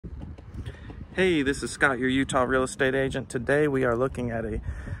Hey, this is Scott, your Utah real estate agent. Today we are looking at a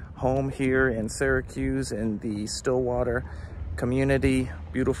home here in Syracuse in the Stillwater community.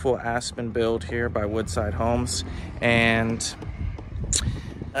 Beautiful Aspen build here by Woodside Homes. And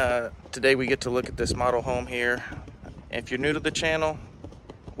today we get to look at this model home here. If you're new to the channel,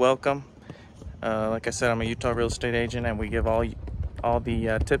 welcome. Like I said, I'm a Utah real estate agent, and we give all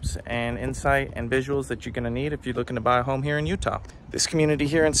the tips and insight and visuals that you're going to need if you're looking to buy a home here in Utah. This community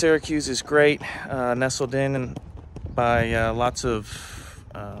here in Syracuse is great, nestled in by lots of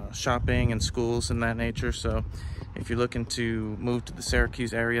shopping and schools and that nature. So if you're looking to move to the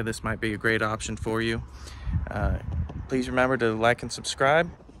Syracuse area, this might be a great option for you. Please remember to like and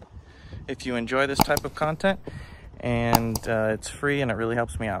subscribe if you enjoy this type of content, and it's free and it really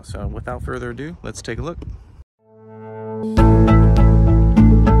helps me out. So without further ado, let's take a look.